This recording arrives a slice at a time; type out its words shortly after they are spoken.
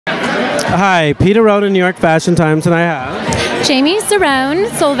Hi, Peter Rohn in New York Fashion Times, and I have Jami Cirone,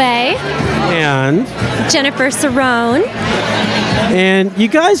 Solveig, and Jennifer Cirone. And you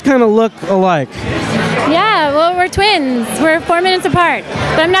guys kind of look alike. Yeah, well, we're twins. We're 4 minutes apart.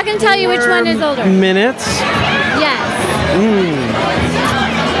 But I'm not going to tell you which one is older. Minutes? Yes.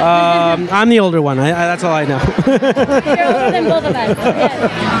 I'm the older one. That's all I know. You're older than both of us.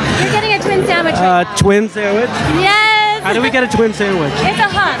 Yes. You're getting a twin sandwich right now. Twin sandwich? Yes. How do we get a twin sandwich? It's a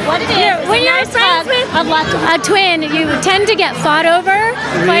hug. What it is? When you're friends with a twin, you tend to get fought over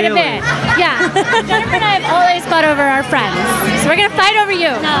quite a bit. Yeah. Jennifer and I have always fought over our friends. So we're going to fight over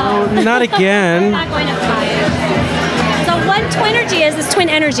you. No. Oh, not again. We're not going to fight. So what Twinnergy is twin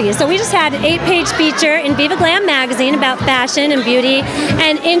energy. So we just had an 8-page feature in Viva Glam magazine about fashion and beauty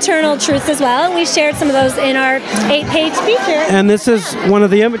and internal truths as well. And we shared some of those in our 8-page feature. And this is one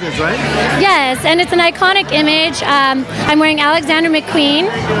of the images, right? Yes, and it's an iconic image. I'm wearing Alexander McQueen,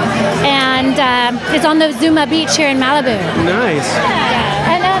 and it's on the Zuma Beach here in Malibu. Nice. Yeah.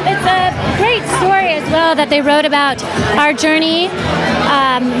 And it's a great story as well that they wrote about our journey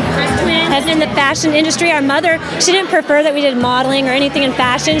As in the fashion industry. Our mother, she didn't prefer that we did modeling or anything in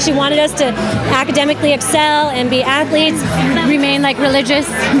fashion. She wanted us to academically excel and be athletes. Remain like religious.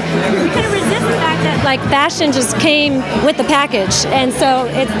 We couldn't resist the fact that like fashion just came with the package, and so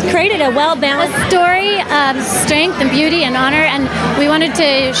it created a well-balanced story of strength and beauty and honor, and we wanted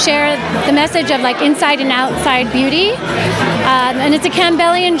to share the message of like inside and outside beauty, and it's a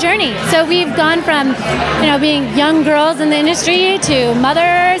Campbellian journey. So we've gone from, being young girls in the industry to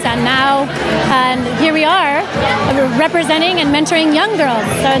mothers, and now here we are representing and mentoring young girls.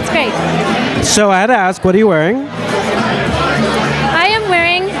 So it's great. So I had to ask, what are you wearing? I am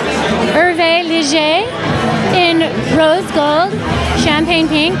wearing Herve Léger in rose gold, champagne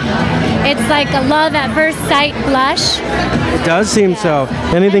pink. It's like a love at first sight blush. It does seem so.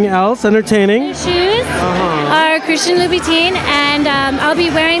 Anything else entertaining? Shoes are Christian Louboutins, and I'll be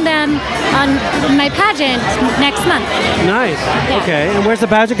wearing them on my pageant next month. Nice. Yeah. Okay. And where's the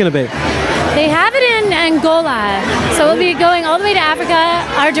pageant going to be? They have it in Angola, so we'll be going all the way to Africa.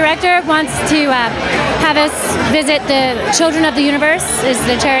 Our director wants to have us visit the Children of the Universe, is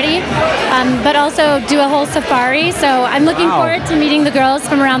the charity, but also do a whole safari. So I'm looking forward to meeting the girls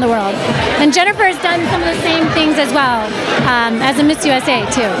from around the world. And Jennifer has done some of the same things as well, as a Miss USA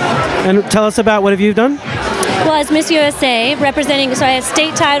too. And tell us about what have you done? Well, as Miss USA, representing, so I have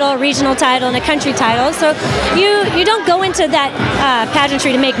state title, regional title, and a country title. So you don't go into that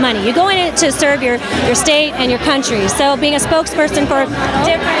pageantry to make money. You go in it to serve your state and your country. So being a spokesperson for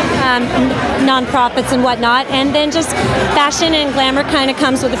different nonprofits and whatnot, and then just fashion and glamour kind of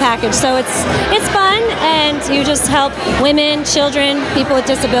comes with the package. So it's fun, and you just help women, children, people with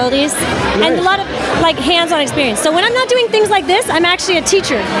disabilities, and a lot of like hands-on experience. So when I'm not doing things like this, I'm actually a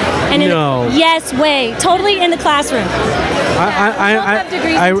teacher. And yes way, totally in the classroom.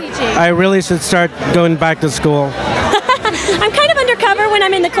 I really should start going back to school. I'm kind of undercover when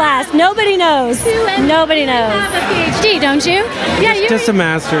I'm in the class. Nobody knows. Nobody knows. You have a PhD, don't you? Yeah, you. Just a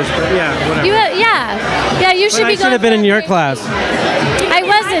master's, but yeah, whatever. Yeah, you should I be should going. have been in your class. I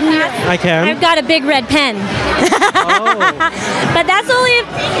wasn't. I can. I've got a big red pen. But that's only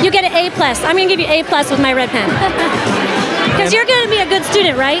if you get an A+. I'm going to give you A+ with my red pen. Because you're going to be a good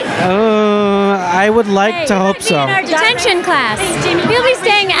student, right? I would like to hope so. In our Detention class. You'll be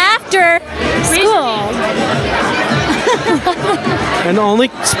staying after school. And only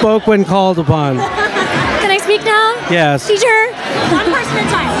spoke when called upon. Can I speak now? Yes. Teacher, one person at a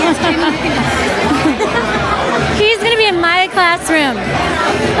time. Yes, He's going to be in my classroom.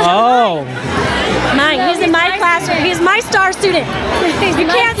 Oh. Mine. He's in my classroom. He's my star student. You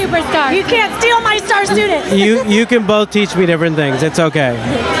can't superstar. You can't steal my star student. You can both teach me different things. It's okay.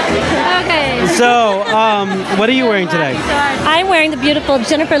 Okay. So, what are you wearing today? I'm wearing the beautiful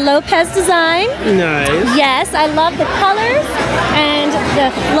Jennifer Lopez design. Nice. Yes, I love the colors, and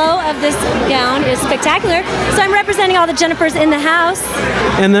the flow of this gown is spectacular. So I'm representing all the Jennifers in the house.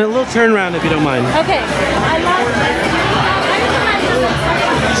 And then a little turnaround if you don't mind. Okay. I love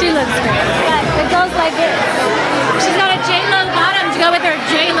She looks great. it. It goes like this. She's got a J-Lo bottom to go with her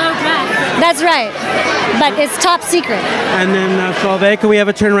J-Lo dress. That's right. But it's top secret. And then, Solveig, can we have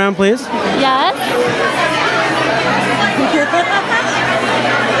a turnaround, please? Yes.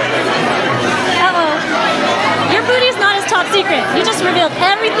 Your booty is not as top secret. You just revealed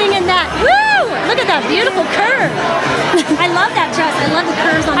everything in that. Woo! Look at that beautiful curve. I love that dress. I love the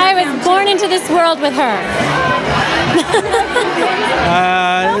curves on that I was gown, born too. into this world with her.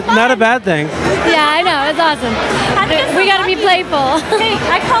 Not a bad thing. Yeah, I know. It's awesome. We got to be playful. Hey,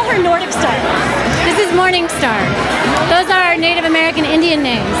 I call her Nordic Star. This is Morning Star. Those are our Native American Indian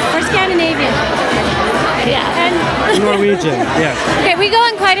names. Or Scandinavian. Norwegian, yes. Okay, we go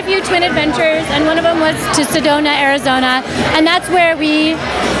on quite a few twin adventures, and one of them was to Sedona, Arizona, and that's where we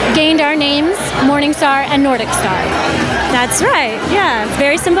gained our names, Morningstar and Nordic Star. That's right. Yeah, it's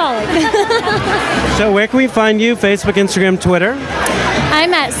very symbolic. So where can we find you? Facebook, Instagram, Twitter?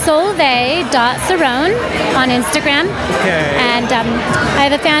 I'm at solveig.cirone on Instagram. Okay. And I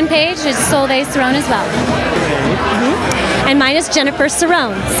have a fan page, it's Solveig Cirone as well. And mine is Jennifer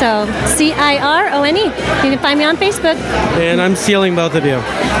Cirone, so Cirone. You can find me on Facebook. And I'm stealing both of you.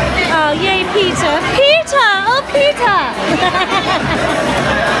 Oh, yay, Peter. Peter! Oh, Peter!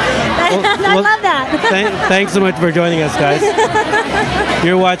 I love that. Thanks so much for joining us, guys.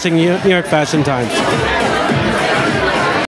 You're watching New York Fashion Times.